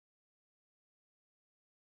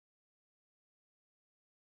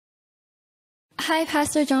Hi,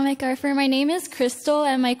 Pastor John MacArthur. My name is Crystal,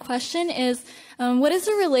 and my question is, what is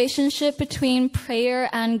the relationship between prayer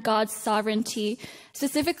and God's sovereignty?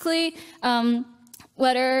 Specifically,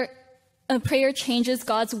 whether a prayer changes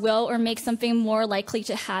God's will or makes something more likely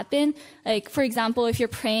to happen. Like, for example, if you're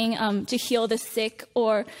praying to heal the sick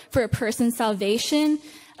or for a person's salvation,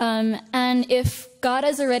 and if God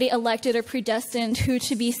has already elected or predestined who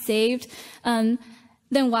to be saved,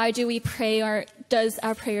 then why do we pray, or does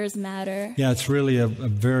our prayers matter? Yeah, it's really a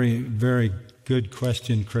very, very good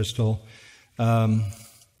question, Crystal. And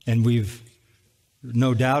we've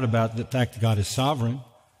no doubt about the fact that God is sovereign,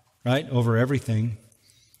 right, over everything.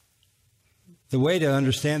 The way to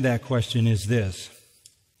understand that question is this.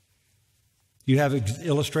 You have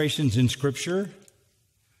illustrations in Scripture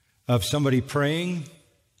of somebody praying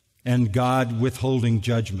and God withholding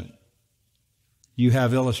judgment. You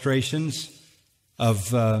have illustrations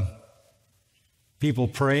of people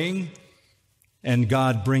praying and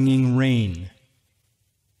God bringing rain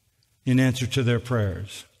in answer to their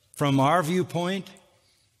prayers. From our viewpoint,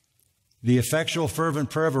 the effectual,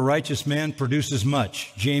 fervent prayer of a righteous man produces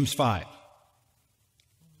much. James 5.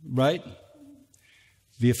 Right?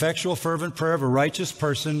 The effectual, fervent prayer of a righteous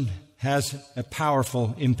person has a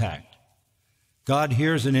powerful impact. God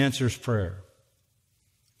hears and answers prayer.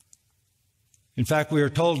 In fact, we are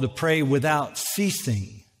told to pray without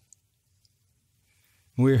ceasing.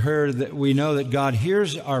 We know that God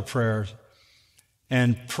hears our prayers,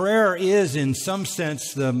 and prayer is, in some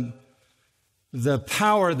sense, the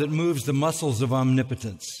power that moves the muscles of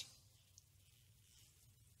omnipotence.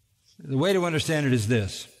 The way to understand it is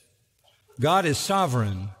this. God is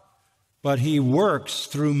sovereign, but He works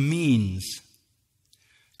through means.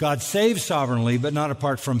 God saves sovereignly, but not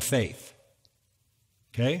apart from faith.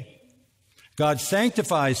 Okay? God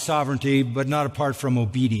sanctifies sovereignty, but not apart from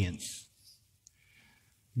obedience.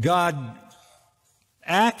 God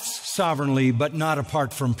acts sovereignly, but not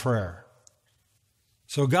apart from prayer.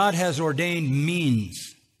 So God has ordained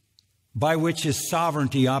means by which His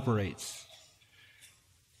sovereignty operates.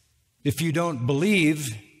 If you don't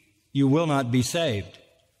believe, you will not be saved.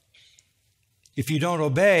 If you don't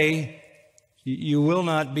obey, you will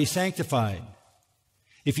not be sanctified.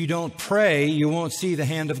 If you don't pray, you won't see the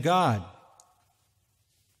hand of God.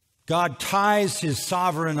 God ties His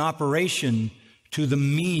sovereign operation to the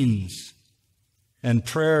means, and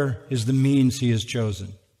prayer is the means He has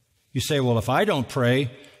chosen. You say, well, if I don't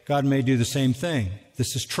pray, God may do the same thing.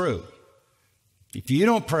 This is true. If you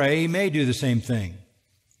don't pray, He may do the same thing.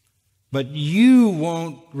 But you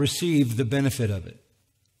won't receive the benefit of it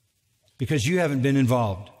because you haven't been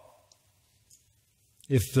involved.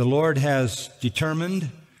 If the Lord has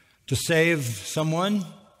determined to save someone,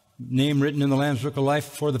 name written in the Lamb's Book of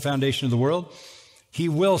Life before the foundation of the world, He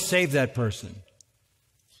will save that person.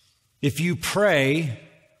 If you pray,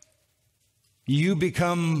 you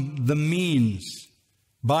become the means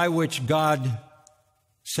by which God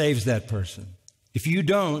saves that person. If you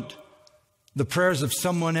don't, the prayers of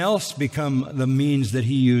someone else become the means that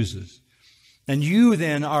He uses. And you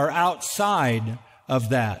then are outside of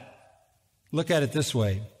that. Look at it this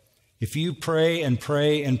way. If you pray and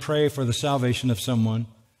pray and pray for the salvation of someone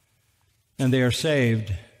and they are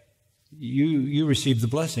saved, you receive the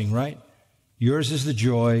blessing, right? Yours is the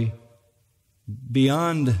joy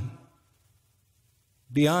beyond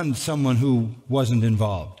someone who wasn't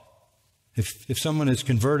involved. If someone is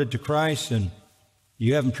converted to Christ and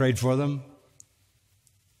you haven't prayed for them,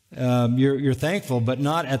 you're thankful, but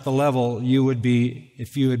not at the level you would be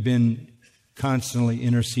if you had been constantly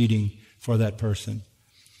interceding for that person.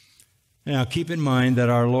 Now, keep in mind that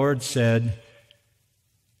our Lord said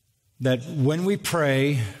that when we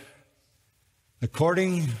pray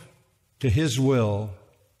according to His will,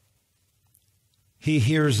 He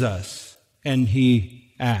hears us and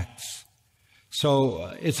He acts.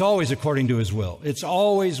 So it's always according to His will. It's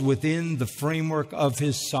always within the framework of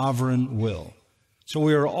His sovereign will. So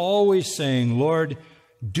we are always saying, Lord,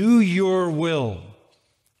 do your will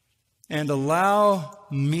and allow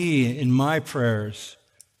me in my prayers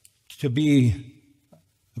to be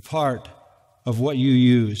a part of what you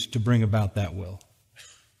use to bring about that will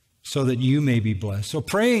so that you may be blessed. So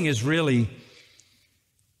praying is really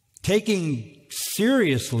taking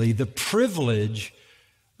seriously the privilege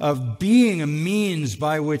of being a means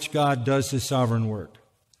by which God does His sovereign work.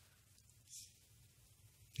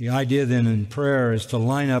 The idea then in prayer is to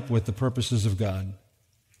line up with the purposes of God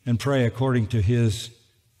and pray according to His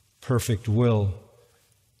perfect will.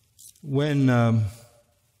 When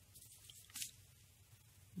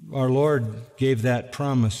our Lord gave that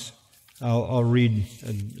promise, I'll read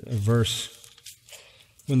a verse.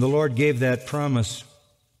 When the Lord gave that promise,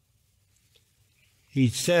 He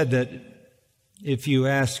said that if you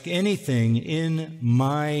ask anything in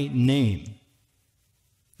my name,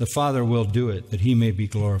 the Father will do it, that he may be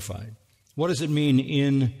glorified. What does it mean,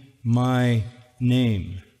 in my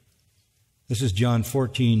name? This is John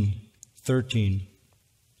 14:13.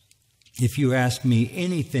 If you ask me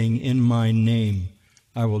anything in my name,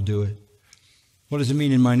 I will do it. What does it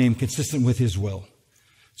mean, in my name? Consistent with his will.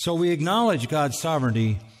 So we acknowledge God's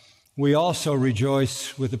sovereignty. We also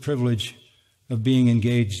rejoice with the privilege of being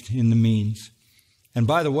engaged in the means. And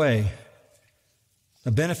by the way,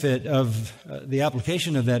 a benefit of the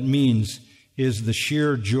application of that means is the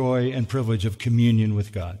sheer joy and privilege of communion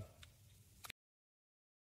with God.